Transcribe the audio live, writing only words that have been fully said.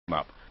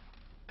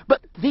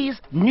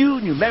These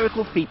new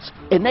numerical feats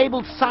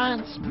enabled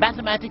science,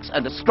 mathematics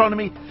and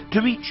astronomy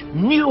to reach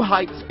new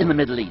heights in the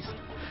Middle East.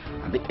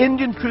 And the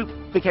Indian troupe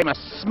became a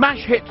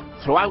smash hit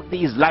throughout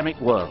the Islamic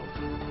world.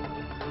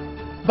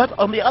 But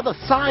on the other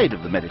side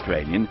of the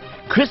Mediterranean,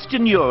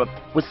 Christian Europe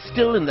was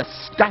still in the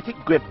static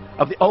grip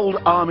of the old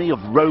army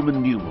of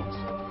Roman numerals.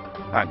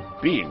 And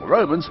being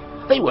Romans,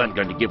 they weren't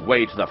going to give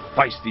way to the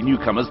feisty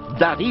newcomers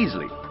that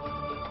easily.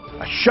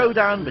 A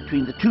showdown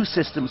between the two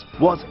systems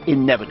was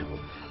inevitable,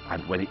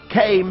 and when it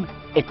came,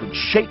 it would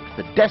shape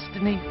the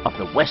destiny of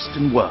the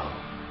Western world.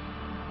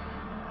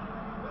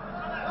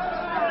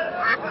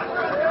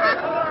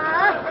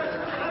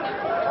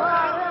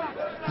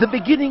 The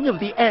beginning of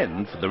the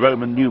end for the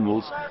Roman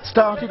numerals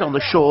started on the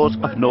shores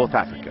of North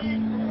Africa.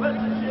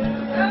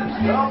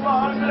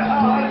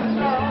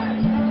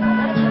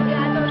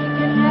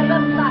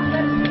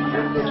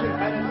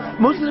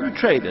 Muslim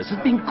traders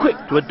had been quick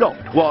to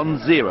adopt 1,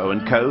 0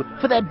 and co.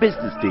 for their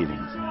business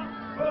dealings.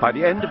 By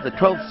the end of the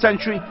 12th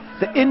century,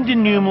 the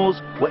Indian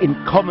numerals were in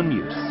common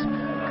use.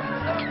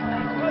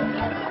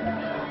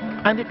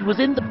 And it was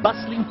in the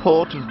bustling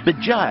port of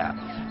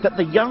Baudhayana that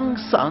the young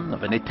son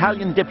of an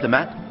Italian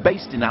diplomat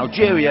based in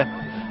Algeria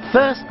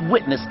first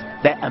witnessed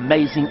their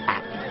amazing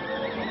act.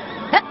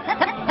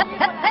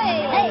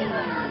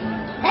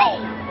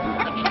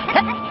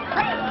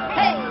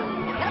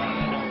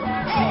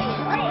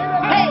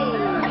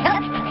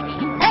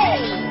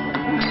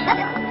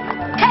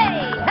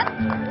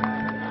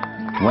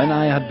 When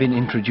I had been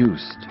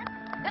introduced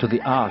to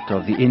the art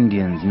of the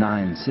Indians'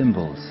 9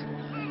 symbols,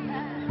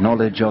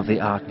 knowledge of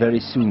the art very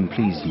soon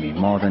pleased me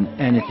more than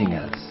anything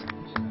else,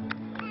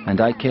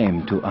 and I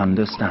came to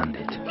understand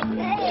it.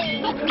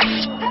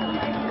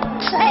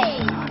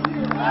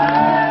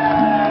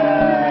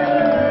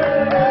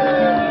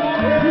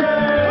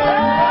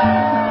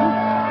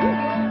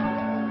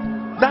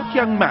 That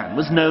young man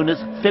was known as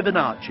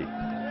Fibonacci,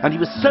 and he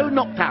was so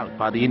knocked out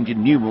by the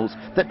Indian numerals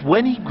that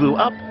when he grew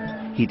up,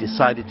 he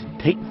decided to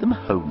take them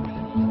home.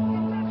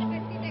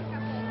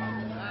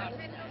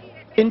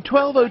 In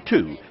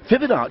 1202,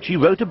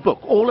 Fibonacci wrote a book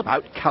all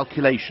about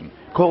calculation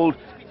called,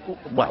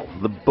 well,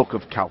 the Book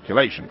of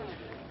Calculation.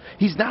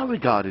 He's now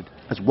regarded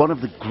as one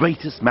of the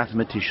greatest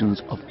mathematicians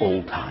of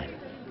all time,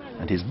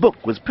 and his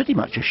book was pretty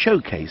much a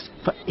showcase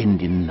for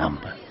Indian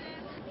number.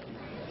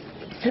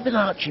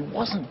 Fibonacci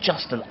wasn't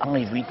just an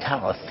ivory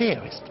tower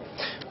theorist.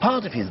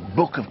 Part of his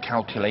Book of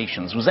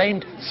Calculations was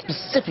aimed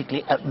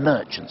specifically at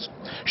merchants,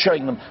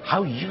 showing them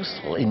how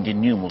useful Indian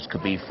numerals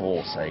could be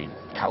for, say,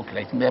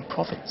 calculating their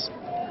profits.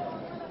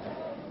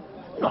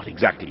 Not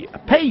exactly a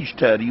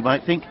page-turner, you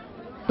might think,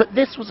 but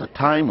this was a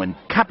time when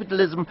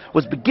capitalism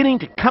was beginning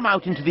to come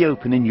out into the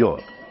open in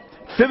Europe.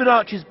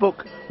 Fibonacci's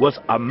book was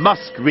a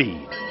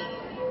must-read.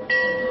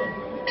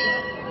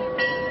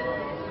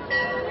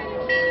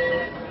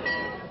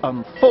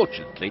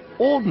 Unfortunately,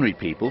 ordinary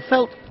people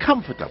felt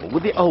comfortable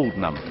with the old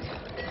numbers.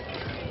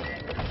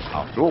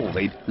 After all,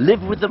 they'd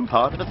lived with them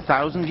part of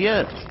 1,000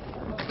 years.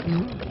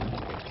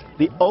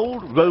 The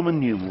old Roman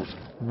numerals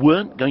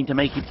weren't going to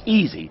make it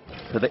easy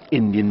for the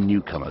Indian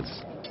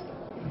newcomers.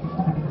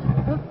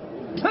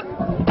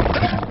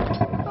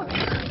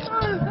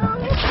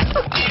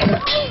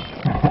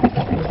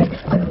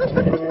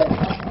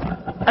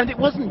 And it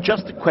wasn't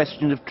just a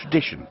question of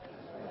tradition.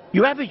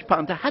 Your average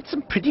punter had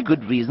some pretty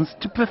good reasons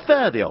to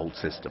prefer the old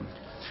system.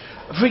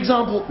 For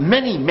example,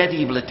 many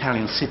medieval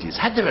Italian cities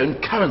had their own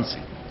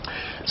currency.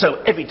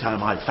 So every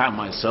time I found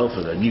myself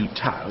at a new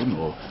town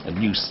or a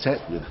new set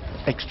with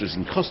extras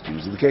in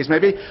costumes, as the case may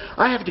be,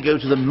 I have to go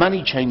to the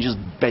money changer's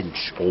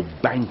bench, or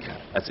banker,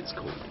 as it's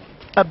called.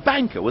 A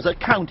banker was a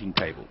counting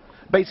table,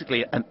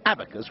 basically an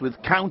abacus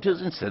with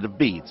counters instead of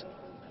beads.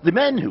 The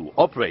men who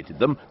operated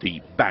them,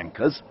 the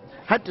bankers,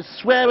 had to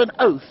swear an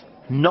oath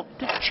not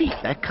to cheat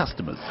their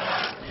customers.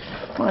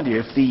 Mind you,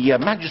 if the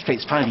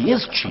magistrates find he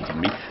is cheating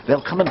me,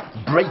 they'll come and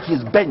break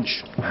his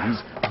bench, and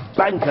his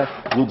banker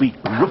will be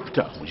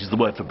rupta, which is the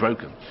word for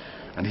broken,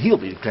 and he'll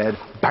be declared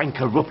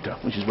bankerupta,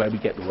 which is where we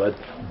get the word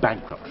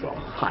bankrupt from.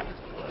 Hi.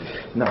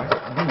 Now,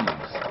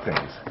 these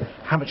things,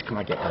 how much can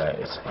I get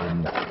those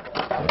in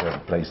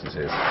whatever place this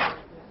is?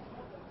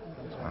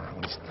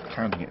 He's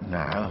counting it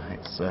now.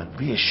 It's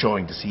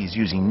reassuring to see he's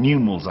using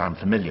numerals I'm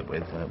familiar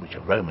with, which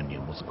are Roman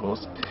numerals, of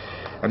course.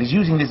 And he's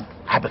using this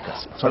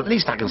abacus, so at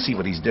least I can see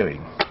what he's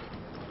doing.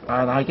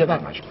 And I get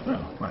that much.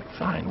 Oh, right,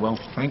 fine. Well,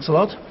 thanks a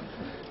lot.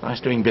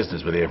 Nice doing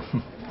business with you.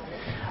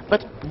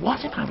 But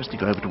what if I was to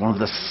go over to one of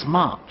the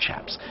smart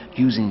chaps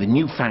using the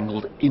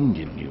newfangled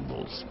Indian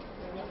numerals?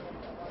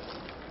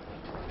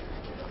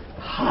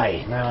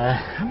 Hi. Now,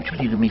 how much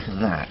will you give me for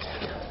that?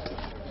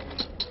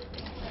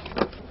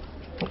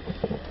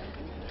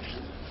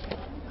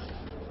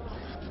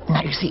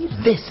 Now, you see,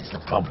 this is the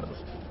problem.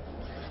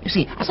 You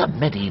see, as a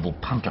medieval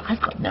punter, I've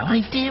got no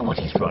idea what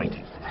he's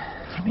writing.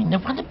 I mean, no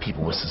wonder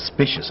people were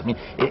suspicious. I mean,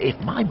 if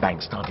my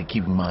bank started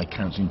keeping my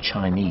accounts in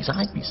Chinese,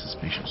 I'd be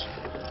suspicious.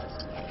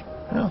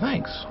 Well,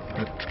 thanks.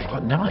 I've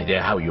got no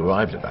idea how you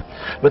arrived at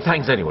that. But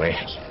thanks anyway.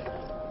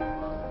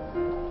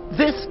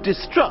 This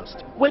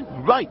distrust went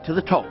right to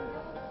the top.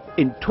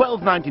 In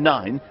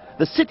 1299,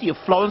 the city of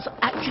Florence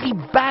actually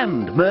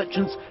banned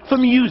merchants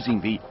from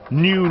using the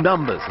new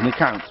numbers in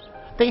accounts.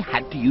 They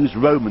had to use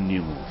Roman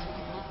numerals.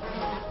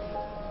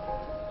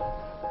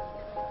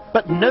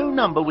 But no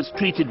number was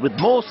treated with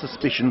more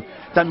suspicion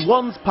than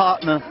one's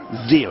partner,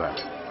 0.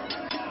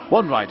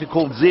 One writer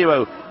called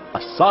 0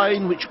 a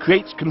sign which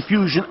creates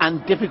confusion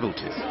and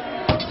difficulties.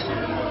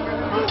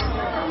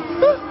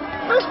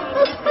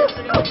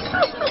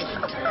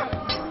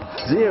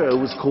 Zero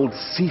was called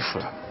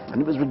cipher,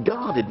 and it was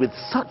regarded with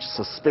such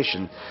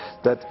suspicion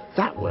that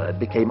that word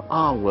became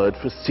our word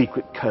for a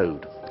secret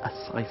code, a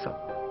cipher.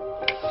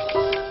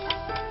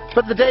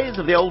 But the days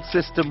of the old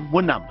system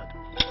were numbered,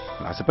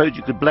 and I suppose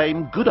you could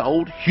blame good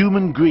old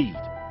human greed.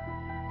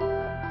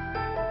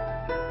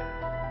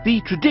 The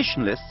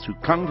traditionalists who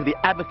clung to the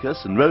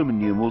abacus and Roman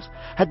numerals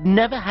had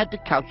never had to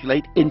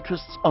calculate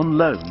interests on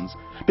loans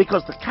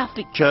because the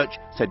Catholic Church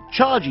said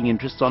charging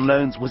interests on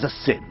loans was a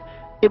sin.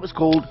 It was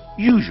called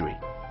usury.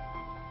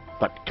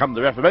 But come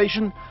the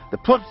Reformation, the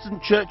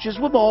Protestant churches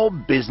were more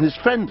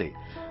business-friendly,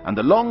 and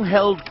the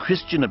long-held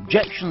Christian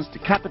objections to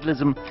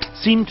capitalism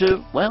seemed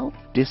to, well,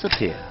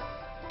 disappear.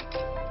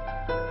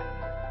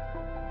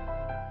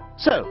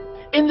 So,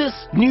 in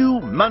this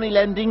new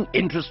money-lending,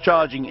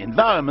 interest-charging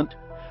environment,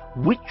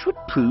 which would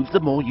prove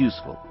the more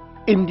useful,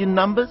 Indian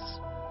numbers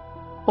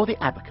or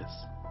the abacus?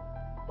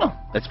 Well,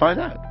 let's find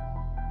out.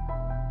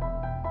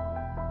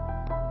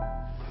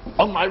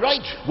 On my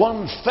right,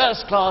 one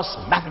first-class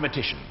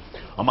mathematician.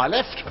 On my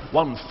left,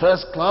 one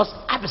first-class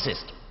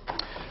abacist.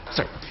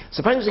 So,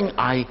 supposing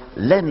I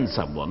lend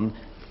someone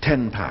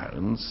 £10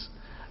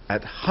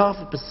 at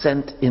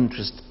 0.5%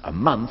 interest a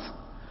month,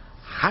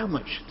 how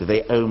much do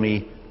they owe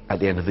me at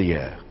the end of the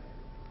year?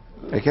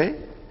 Okay?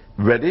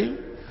 Ready?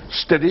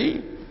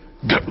 Steady?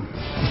 Go!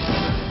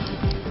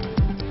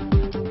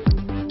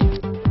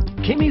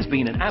 Kimmy's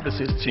been an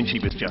abacist since she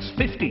was just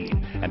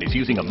 15 and is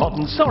using a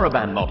modern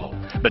Soroban model.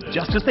 But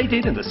just as they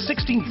did in the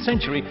 16th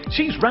century,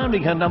 she's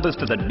rounding her numbers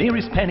to the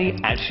nearest penny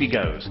as she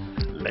goes.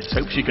 Let's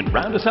hope she can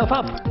round herself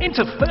up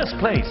into first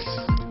place.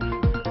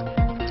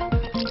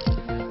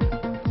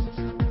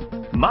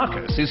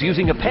 Marcus is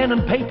using a pen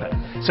and paper,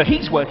 so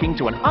he's working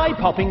to an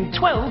eye-popping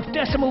 12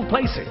 decimal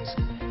places.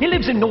 He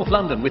lives in North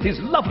London with his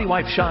lovely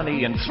wife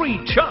Shani and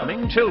 3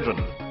 charming children.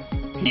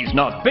 He's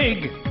not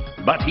big,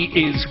 but he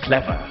is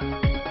clever.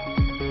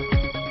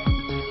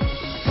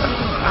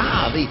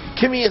 Ah,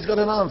 Kimmy has got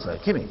an answer.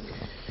 Kimmy,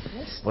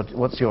 Yes.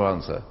 what's your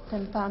answer?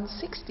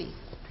 £10.60.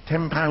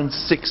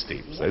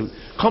 £10.60. So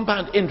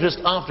compound interest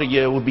after a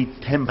year would be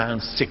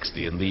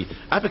 £10.60, and the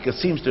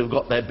abacus seems to have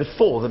got there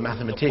before the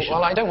mathematician.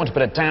 Well, I don't want to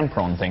put a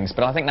damper on things,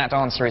 but I think that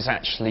answer is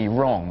actually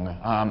wrong.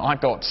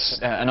 I've got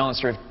an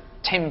answer of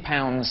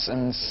 £10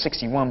 and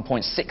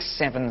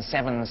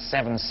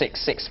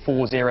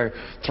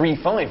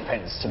 61.6777664035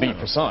 pence to be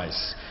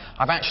precise.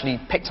 I've actually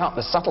picked up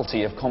the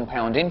subtlety of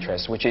compound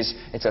interest, which is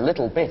it's a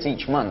little bit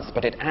each month,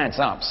 but it adds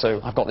up, so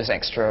I've got this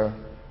extra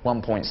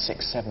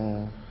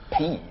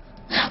 1.67p.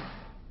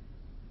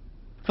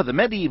 For the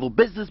medieval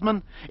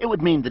businessman, it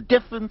would mean the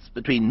difference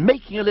between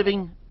making a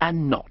living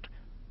and not.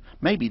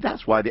 Maybe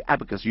that's why the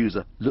abacus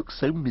user looks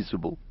so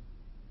miserable.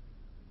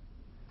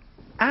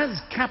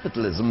 As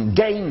capitalism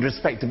gained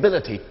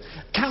respectability,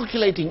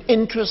 calculating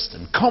interest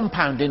and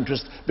compound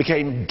interest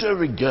became de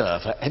rigueur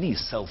for any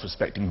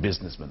self-respecting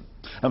businessman.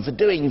 And for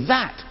doing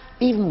that,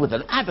 even with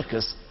an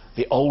abacus,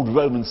 the old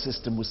Roman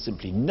system was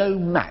simply no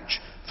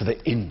match for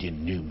the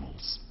Indian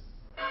numerals.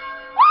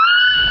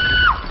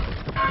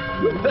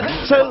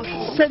 So,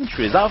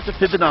 centuries after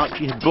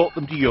Fibonacci had brought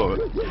them to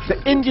Europe,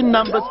 the Indian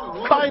numbers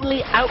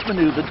finally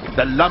outmaneuvered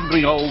the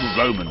lumbering old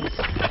Romans.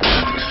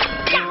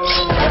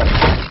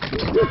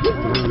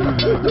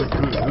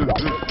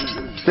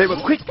 They were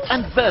quick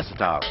and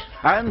versatile,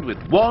 and with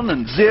 1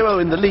 and 0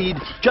 in the lead,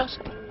 just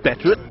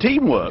better at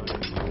teamwork.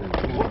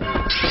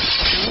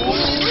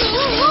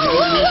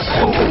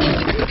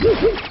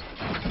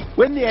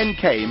 When the end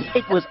came,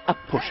 it was a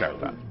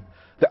pushover.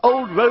 The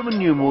old Roman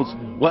numerals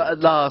were at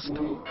last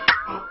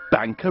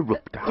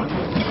bankerupta.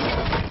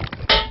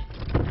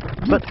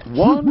 But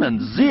 1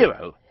 and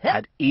 0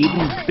 had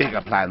even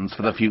bigger plans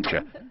for the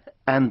future,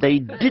 and they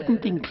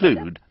didn't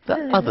include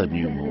the other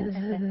numerals.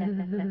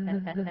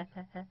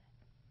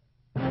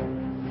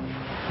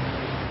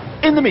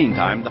 In the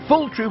meantime, the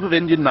full troop of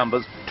Indian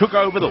numbers took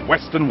over the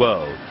Western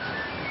world.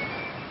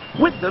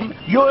 With them,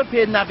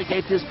 European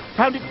navigators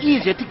found it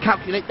easier to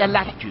calculate their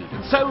latitude,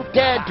 and so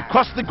dared to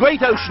cross the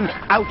great ocean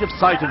out of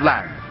sight of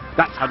land.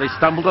 That's how they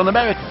stumbled on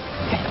America.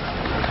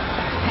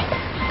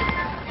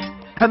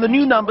 And the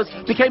new numbers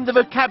became the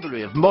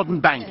vocabulary of modern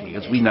banking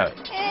as we know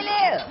it.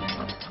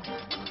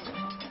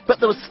 But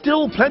there was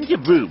still plenty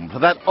of room for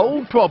that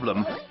old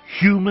problem,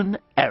 human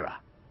error.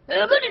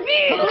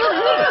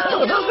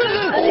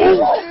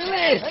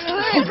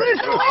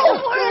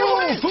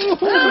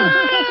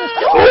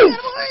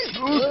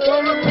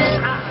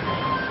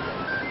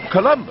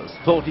 Columbus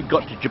thought he'd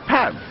got to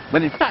Japan,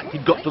 when in fact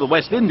he'd got to the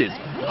West Indies,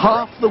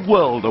 half the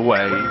world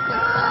away.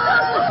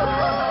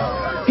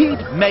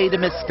 He'd made a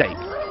mistake.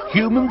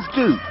 Humans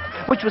do.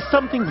 which was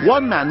something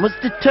one man was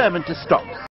determined to stop.